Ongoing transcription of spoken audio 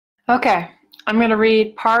Okay, I'm going to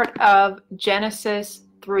read part of Genesis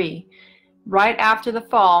 3. Right after the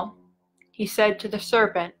fall, he said to the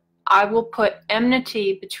serpent, I will put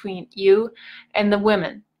enmity between you and the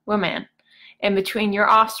woman, and between your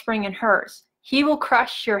offspring and hers. He will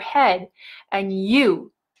crush your head, and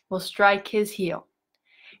you will strike his heel.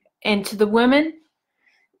 And to the women,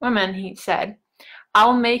 he said, I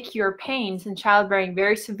will make your pains in childbearing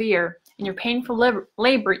very severe. In your painful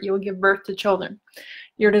labor, you will give birth to children.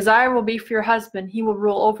 Your desire will be for your husband. He will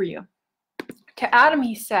rule over you. To Adam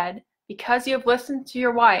he said, because you have listened to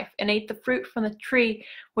your wife and ate the fruit from the tree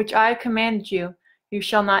which I have commanded you, you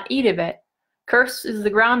shall not eat of it. Cursed is the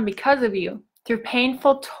ground because of you. Through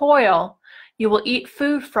painful toil you will eat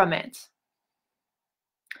food from it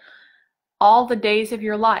all the days of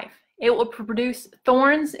your life. It will produce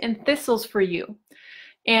thorns and thistles for you,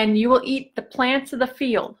 and you will eat the plants of the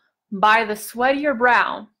field. By the sweat of your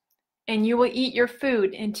brow, and you will eat your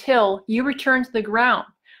food until you return to the ground,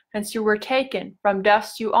 whence you were taken. From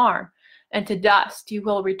dust you are, and to dust you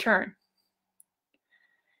will return.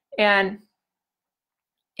 And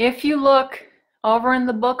if you look over in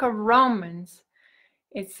the book of Romans,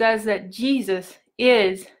 it says that Jesus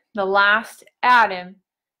is the last Adam.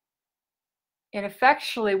 And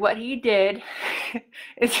effectually what he did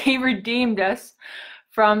is he redeemed us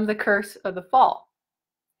from the curse of the fall.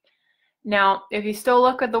 Now, if you still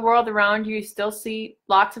look at the world around you, you still see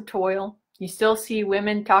lots of toil. You still see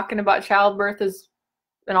women talking about childbirth as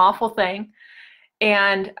an awful thing.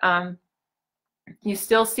 And you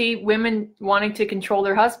still see women wanting to control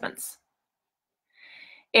their husbands.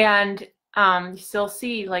 And you still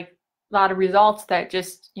see like a lot of results that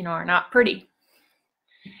just, are not pretty.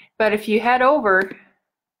 But if you head over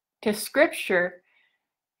to Scripture,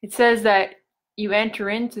 it says that you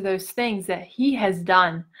enter into those things that he has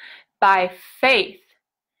done by faith.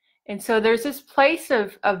 And so there's this place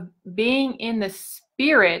of being in the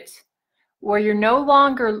Spirit where you're no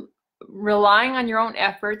longer relying on your own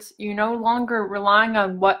efforts. You're no longer relying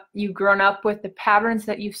on what you've grown up with, the patterns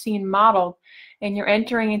that you've seen modeled, and you're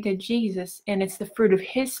entering into Jesus, and it's the fruit of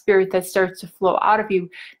his Spirit that starts to flow out of you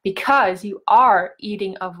because you are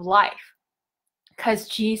eating of life, because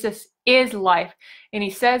Jesus is life. And he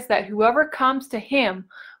says that whoever comes to him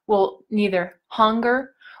will neither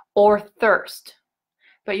hunger or thirst,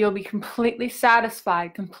 but you'll be completely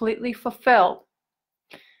satisfied, completely fulfilled.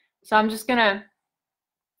 So I'm just gonna,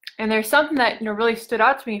 and there's something that really stood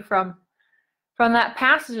out to me from that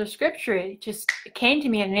passage of Scripture. It came to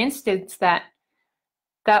me in an instance that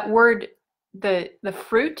word, the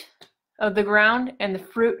fruit of the ground and the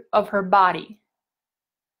fruit of her body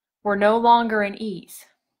were no longer in ease.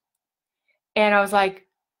 And I was like,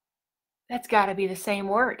 that's got to be the same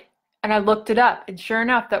word. And I looked it up, and sure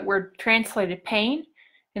enough, that word translated pain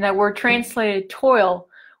and that word translated toil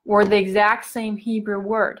were the exact same Hebrew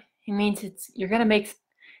word. It means it's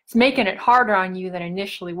making it harder on you than it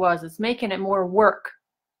initially was. It's making it more work.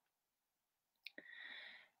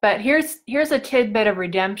 But here's a tidbit of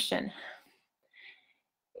redemption.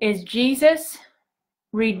 Is Jesus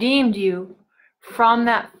redeemed you from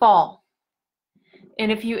that fall.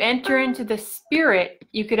 And if you enter into the Spirit,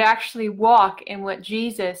 you could actually walk in what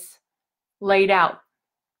Jesus laid out.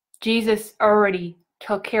 Jesus already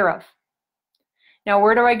took care of. Now,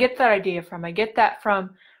 where do I get that idea from? I get that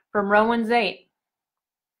from Romans 8,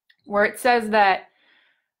 where it says that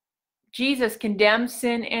Jesus condemned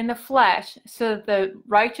sin in the flesh so that the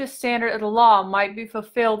righteous standard of the law might be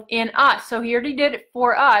fulfilled in us. So he already did it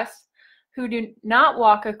for us who do not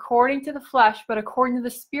walk according to the flesh, but according to the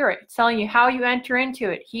Spirit. It's telling you how you enter into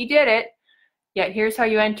it. He did it, yet here's how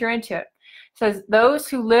you enter into it. It says, those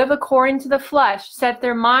who live according to the flesh set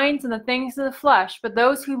their minds on the things of the flesh, but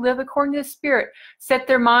those who live according to the Spirit set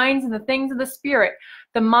their minds on the things of the Spirit.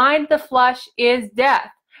 The mind of the flesh is death,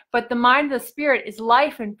 but the mind of the Spirit is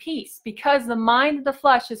life and peace, because the mind of the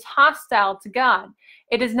flesh is hostile to God.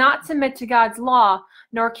 It does not submit to God's law,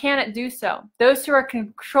 nor can it do so. Those who are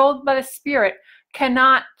controlled by the Spirit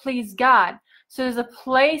cannot please God. So there's a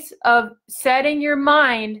place of setting your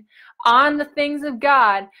mind on the things of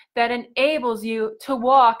God that enables you to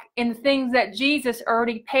walk in the things that Jesus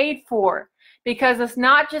already paid for. Because it's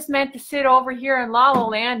not just meant to sit over here in La La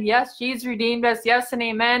Land. Yes, Jesus redeemed us. Yes, and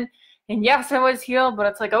amen. And yes, I was healed. But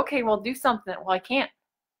it's like, okay, well, do something. Well, I can't.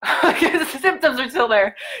 Because the symptoms are still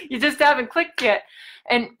there. You just haven't clicked yet.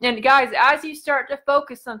 And guys, as you start to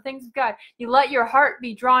focus on things of God, you let your heart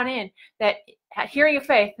be drawn in, that hearing of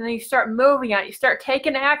faith, and then you start moving on it. You start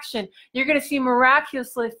taking action. You're going to see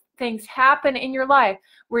miraculous things happen in your life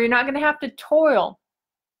where you're not going to have to toil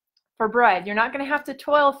for bread. You're not going to have to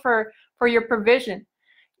toil for your provision.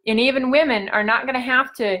 And even women are not going to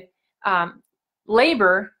have to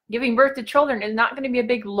labor, giving birth to children, is not going to be a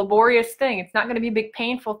big laborious thing. It's not going to be a big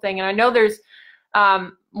painful thing. And I know there's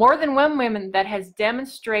more than one woman that has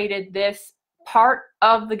demonstrated this part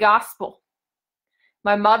of the gospel.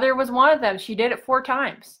 My mother was one of them. She did it 4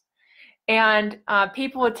 times. And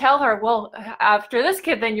people would tell her, well, after this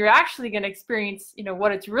kid, then you're actually going to experience,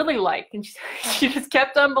 what it's really like. And she just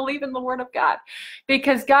kept on believing the word of God.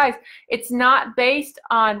 Because, guys, it's not based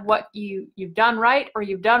on what you've done right or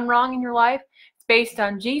you've done wrong in your life. It's based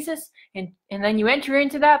on Jesus. And then you enter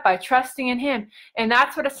into that by trusting in him. And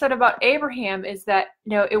that's what it said about Abraham, is that,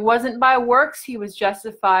 it wasn't by works he was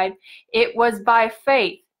justified. It was by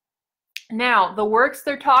faith. Now, the works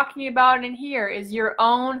they're talking about in here is your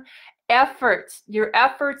own efforts, your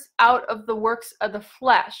efforts out of the works of the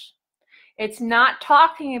flesh. It's not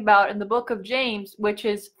talking about in the book of James, which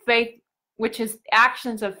is faith, which is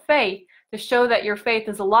actions of faith to show that your faith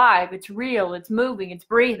is alive, it's real, it's moving, it's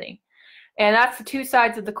breathing. And that's the 2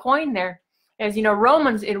 sides of the coin there. As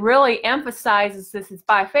Romans, it really emphasizes this: it's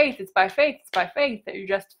by faith, it's by faith, it's by faith that you're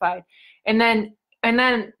justified. And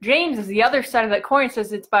then James is the other side of that coin,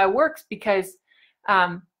 says it's by works, because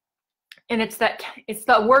and it's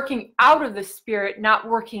the working out of the Spirit, not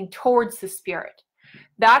working towards the Spirit.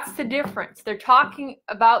 That's the difference. They're talking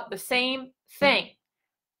about the same thing.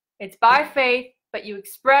 It's by faith, but you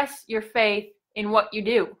express your faith in what you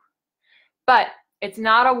do. But it's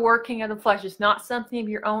not a working of the flesh. It's not something of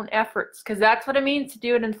your own efforts, because that's what it means to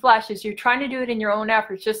do it in flesh, is you're trying to do it in your own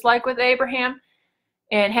efforts, just like with Abraham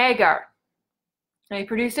and Hagar. They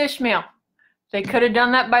produced Ishmael. They could have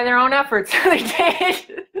done that by their own efforts. They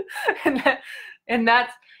did. and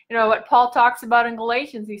that's, what Paul talks about in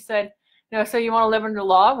Galatians. He said, so you want to live under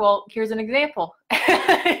law? Well, here's an example.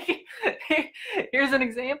 Here's an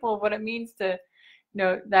example of what it means to,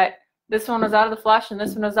 that this one was out of the flesh and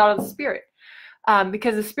this one was out of the Spirit.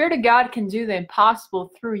 Because the Spirit of God can do the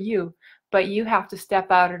impossible through you, but you have to step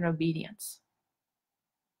out in obedience.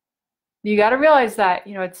 You got to realize that,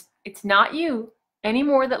 it's not you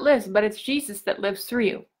anymore that lives, but it's Jesus that lives through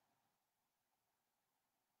you.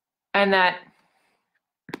 And that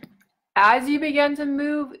as you begin to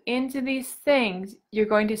move into these things, you're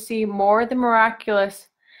going to see more of the miraculous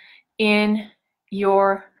in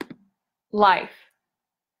your life.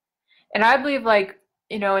 And I believe,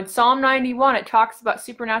 in Psalm 91, it talks about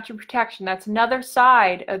supernatural protection. That's another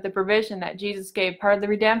side of the provision that Jesus gave, part of the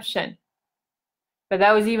redemption. But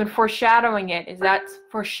that was even foreshadowing it, is that's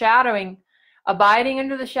foreshadowing. Abiding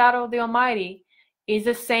under the shadow of the Almighty is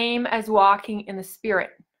the same as walking in the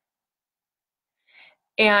Spirit.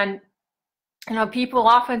 And, people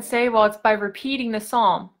often say, well, it's by repeating the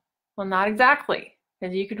psalm. Well, not exactly,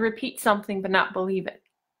 because you could repeat something but not believe it.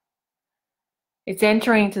 It's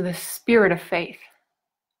entering into the spirit of faith.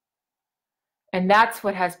 And that's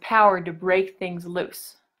what has power to break things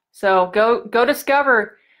loose. So go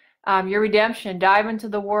discover your redemption. Dive into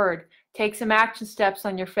the Word. Take some action steps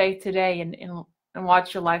on your faith today and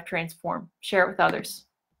watch your life transform. Share it with others.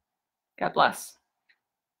 God bless.